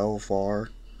knows how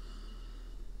far.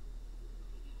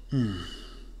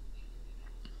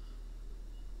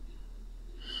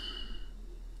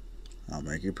 I'll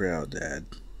make you proud, Dad.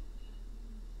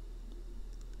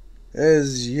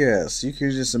 As yes, you can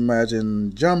just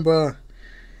imagine Jumba.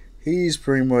 He's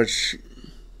pretty much,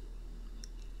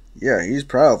 yeah, he's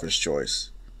proud of his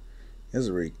choice. He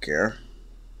doesn't really care.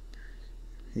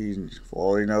 For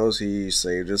all he knows, he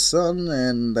saved his son,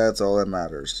 and that's all that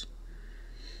matters.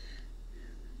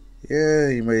 Yeah,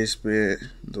 he may spend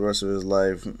the rest of his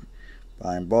life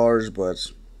behind bars,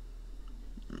 but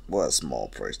what a small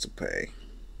price to pay.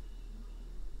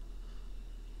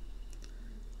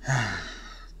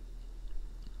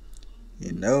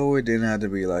 You know, it didn't have to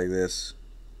be like this.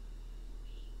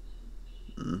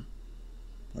 What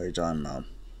are you talking about?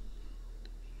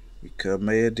 We could have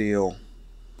made a deal.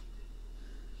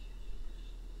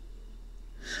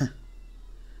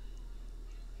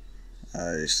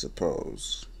 I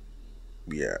suppose.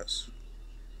 Yes.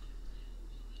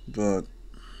 But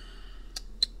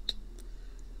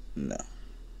no.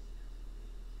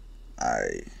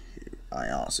 I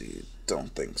honestly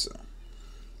don't think so.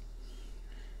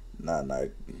 Not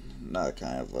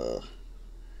kind of a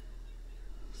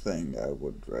thing I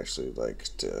would actually like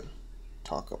to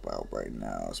talk about right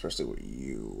now, especially with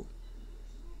you.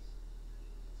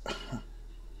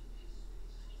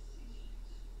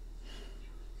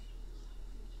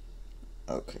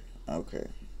 Okay.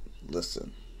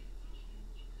 Listen.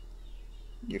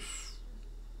 If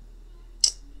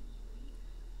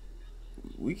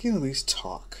we can at least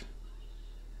talk.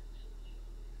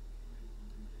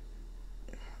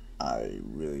 I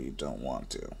really don't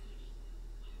want to.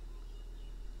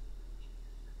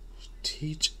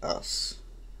 Teach us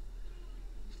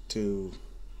to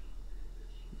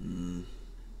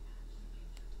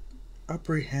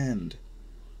apprehend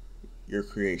your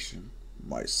creation,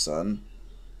 my son.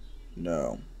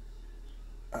 No.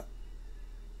 Uh,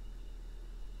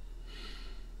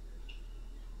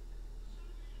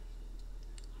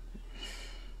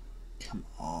 Come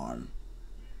on.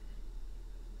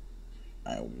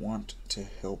 I want to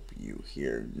help you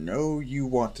here. No, you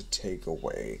want to take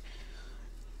away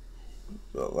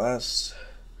the last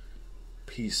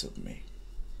piece of me.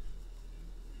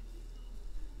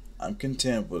 I'm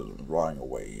content with rotting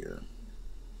away here.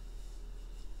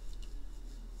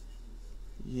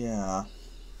 Yeah.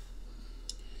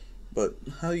 But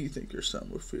how do you think your son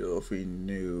would feel if he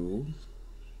knew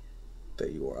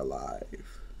that you are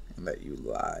alive and that you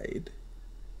lied?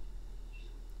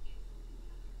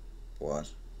 What?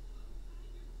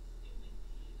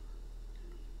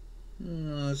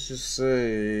 Let's just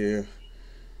say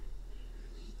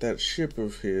that ship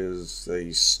of his that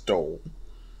he stole.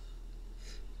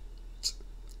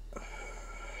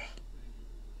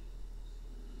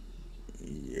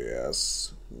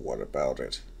 Yes, what about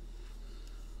it?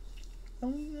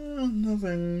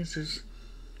 Nothing. It's just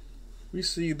we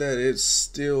see that it's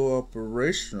still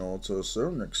operational to a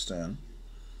certain extent.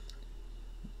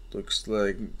 Looks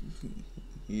like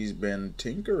he's been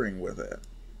tinkering with it.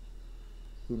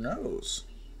 Who knows?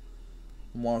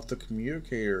 What if the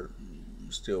communicator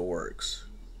still works?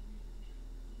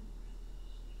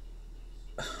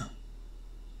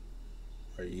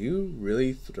 Are you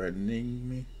really threatening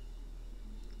me,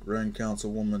 Grand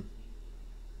Councilwoman?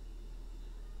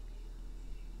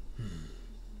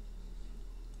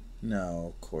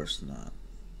 No, of course not.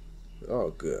 Oh,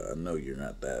 good. I know you're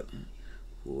not that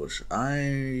foolish.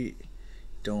 I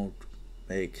don't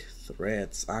make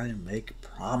threats. I make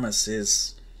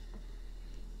promises.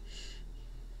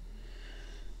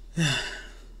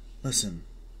 Listen,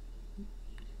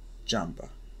 Jamba.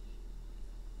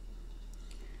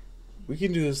 We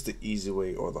can do this the easy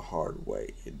way or the hard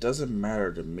way. It doesn't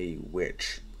matter to me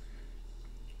which.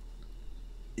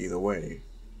 Either way,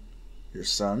 your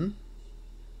son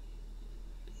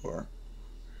or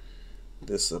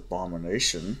this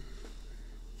abomination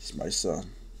is my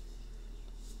son.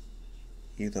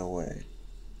 Either way,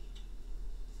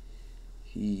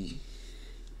 he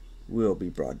will be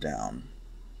brought down.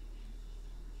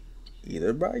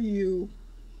 Either by you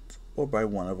or by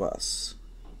one of us.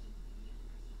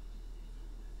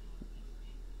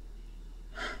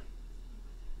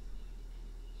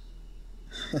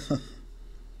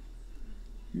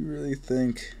 You really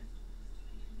think,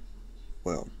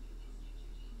 well,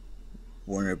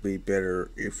 wouldn't it be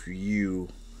better if you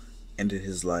ended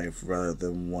his life rather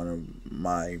than one of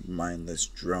my mindless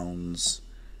drones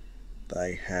that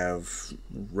I have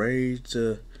ready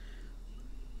to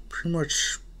pretty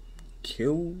much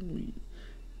kill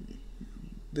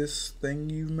this thing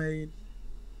you made?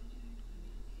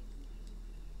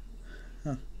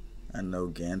 Huh. I know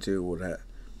Gantu would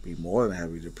be more than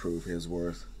happy to prove his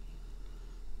worth.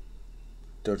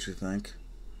 Don't you think?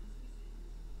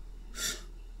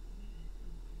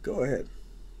 Go ahead.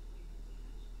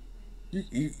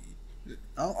 I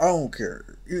don't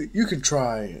care. You can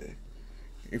try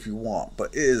if you want,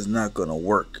 but it is not gonna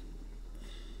work.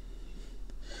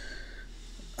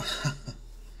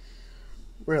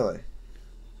 Really?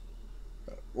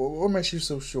 What makes you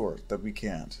so sure that we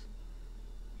can't?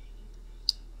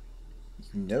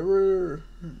 You never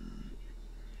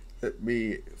let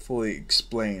me fully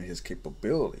explain his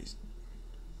capabilities.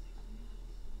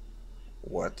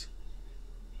 What?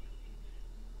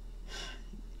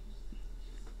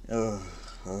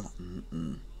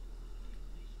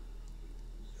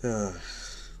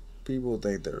 People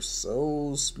think they're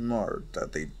so smart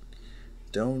that they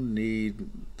don't need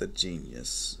the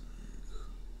genius.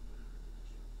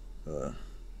 Well,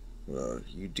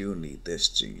 you do need this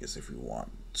genius if you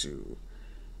want to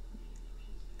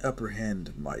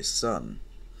apprehend my son,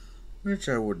 which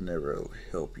I would never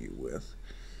help you with,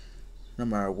 no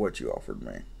matter what you offered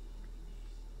me.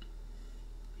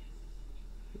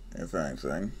 If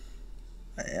anything,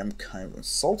 I am kind of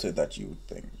insulted that you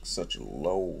think such a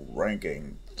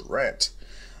low-ranking threat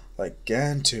like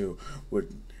Gantu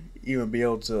would even be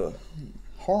able to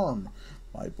harm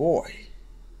my boy.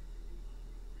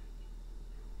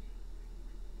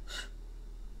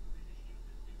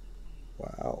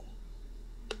 Wow.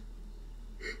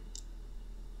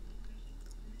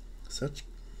 Such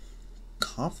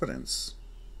confidence,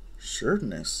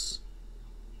 sureness.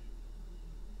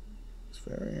 It's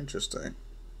very interesting.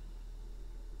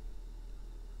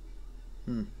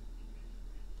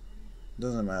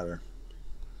 Doesn't matter.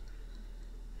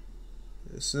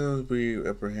 As soon as we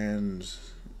apprehend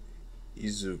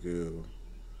Izuku,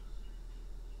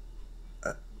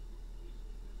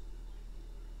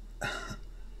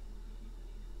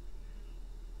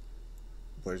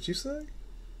 what did you say?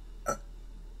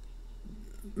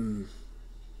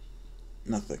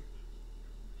 Nothing.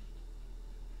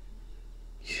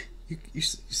 You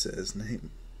said his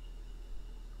name.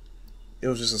 It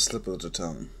was just a slip of the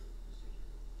tongue.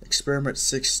 Experiment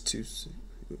 626.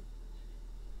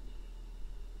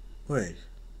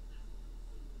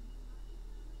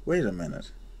 Wait a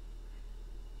minute.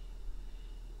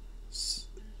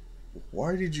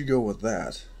 Why did you go with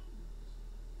that?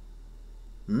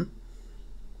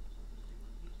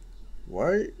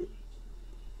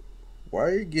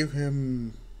 Why give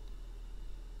him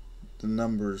the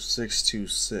number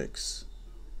 626?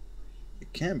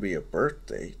 It can't be a birth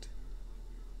date.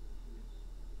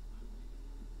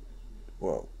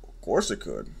 Well, of course it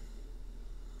could.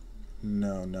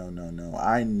 No, no, no, no.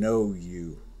 I know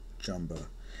you, Jumba.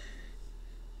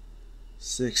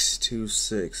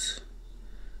 626.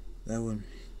 That would.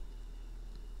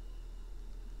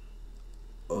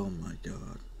 Oh my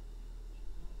god.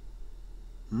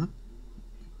 Hmm?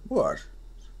 What?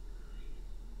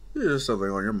 There's something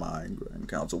on your mind, Grand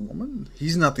Councilwoman.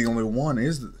 He's not the only one,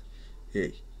 is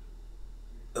he?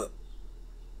 Uh,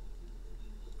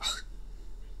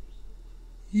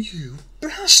 you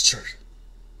bastard!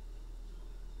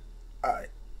 I,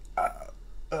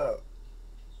 uh,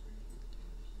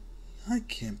 I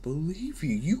can't believe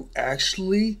you. You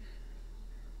actually.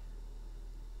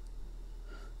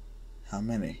 How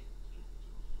many?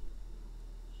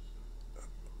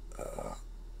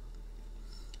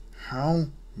 How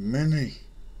many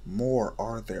more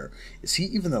are there? Is he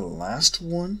even the last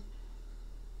one?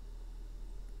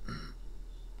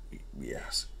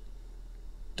 Yes.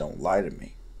 Don't lie to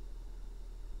me.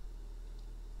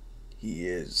 He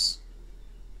is.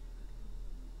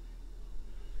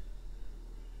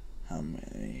 How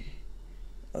many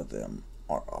of them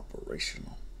are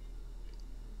operational?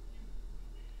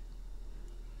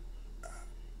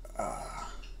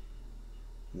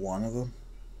 One of them?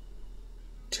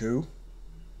 Two?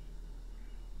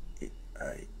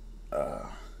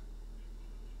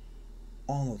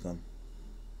 All of them.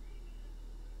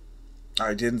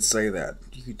 I didn't say that.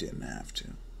 You didn't have to.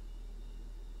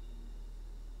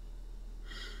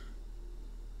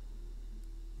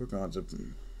 We're going to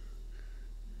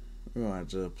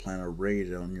plan a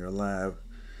raid on your lab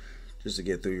just to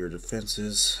get through your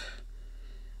defenses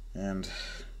and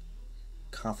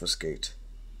confiscate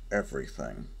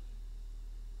everything.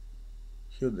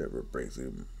 He'll never break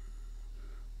through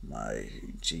my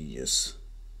genius.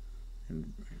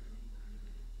 And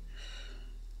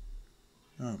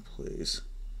oh, please.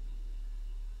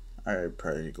 I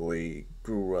practically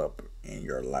grew up in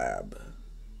your lab.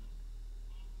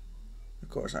 Of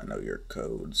course, I know your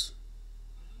codes.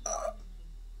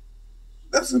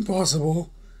 That's impossible.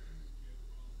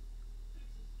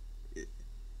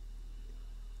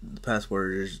 The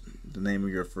password is the name of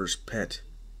your first pet,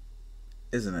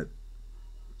 isn't it?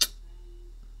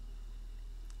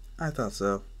 I thought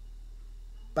so.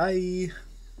 Bye.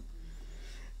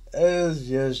 As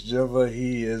yes, Java,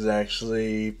 he is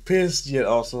actually pissed, yet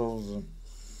also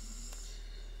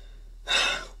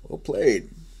well played.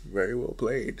 Very well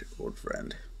played, old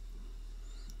friend.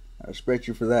 I respect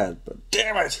you for that, but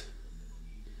damn it!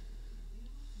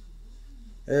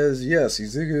 As yes,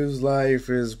 Izuku's life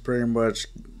is pretty much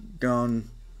gone,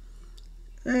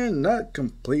 and not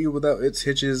complete without its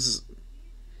hitches.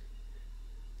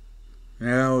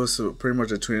 Now it's pretty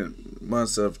much a 2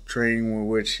 months of training, in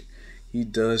which he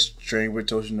does train with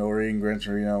Toshinori and Gran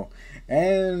Torino,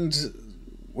 and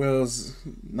well,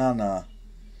 Nana.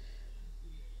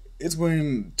 It's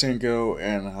when Tenko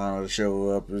and Hana show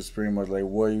up. It's pretty much like,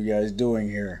 what are you guys doing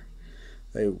here?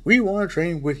 Like, we want to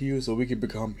train with you so we can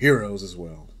become heroes as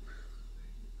well.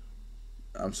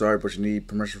 I'm sorry, but you need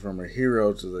permission from a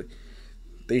hero to like.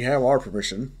 They have our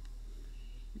permission.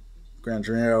 Gran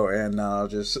Torino and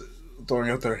just throwing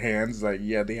up their hands like,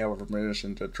 yeah, they have our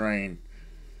permission to train.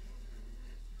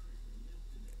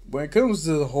 When it comes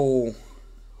to the whole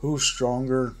who's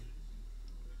stronger,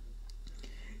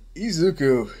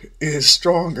 Izuku is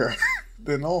stronger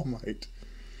than All Might.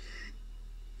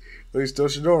 At least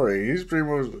Toshinori, he's pretty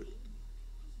much.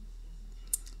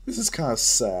 This is kind of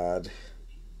sad.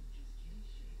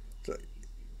 It's like,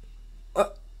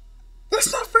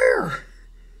 that's not fair.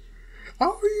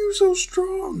 How are you so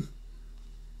strong?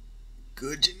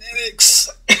 Good genetics.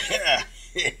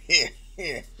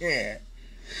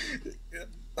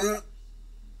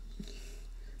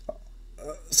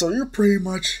 So you're pretty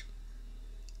much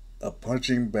a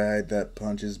punching bag that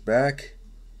punches back?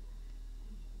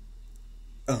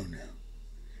 Oh no.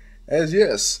 As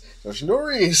yes,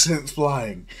 Yoshinori isn't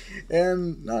flying.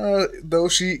 And though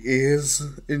she is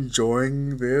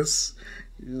enjoying this,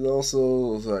 she's also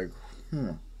like,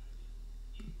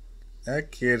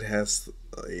 that kid has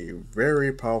a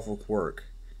very powerful quirk.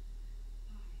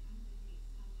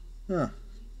 Huh.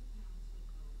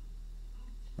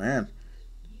 Man,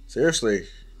 seriously,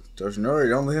 Toshinori,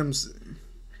 don't let him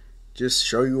just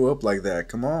show you up like that.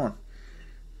 Come on.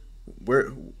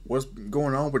 What's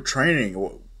going on with training?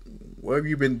 What have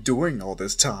you been doing all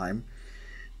this time?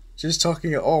 Just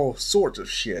talking all sorts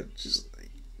of shit. Just,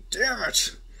 damn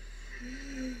it.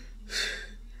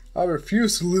 I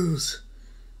refuse to lose.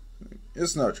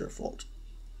 It's not your fault.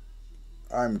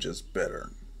 I'm just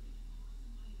better.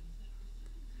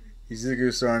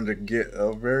 Izuku's starting to get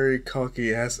a very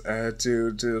cocky ass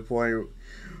attitude to the point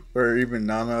Where even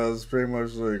Nana is pretty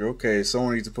much like, okay,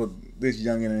 someone needs to put this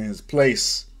youngin in his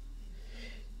place.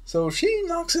 So she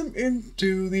knocks him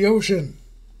into the ocean,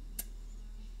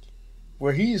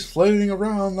 where he's floating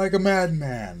around like a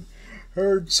madman.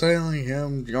 Her telling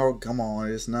him, oh, come on,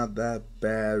 it's not that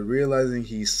bad. Realizing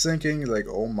he's sinking, like,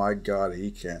 oh my god,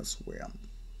 he can't swim.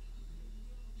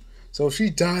 So she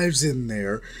dives in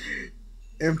there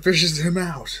and fishes him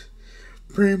out.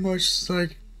 Pretty much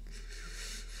like,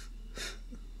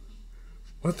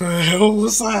 what the hell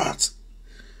was that?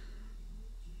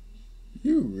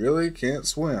 You really can't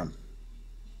swim.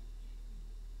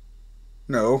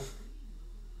 No.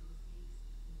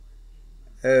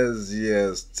 As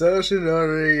yes,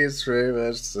 Toshinori is pretty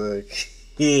much like,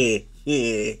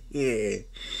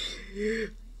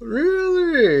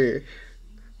 really?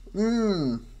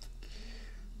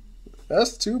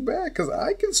 That's too bad, because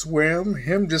I can swim.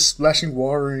 Him just splashing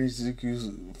water in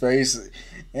Izuku's face,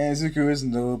 and Izuku is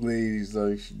notably, he's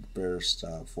like, you better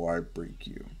stop before I break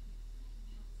you.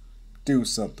 Do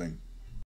something.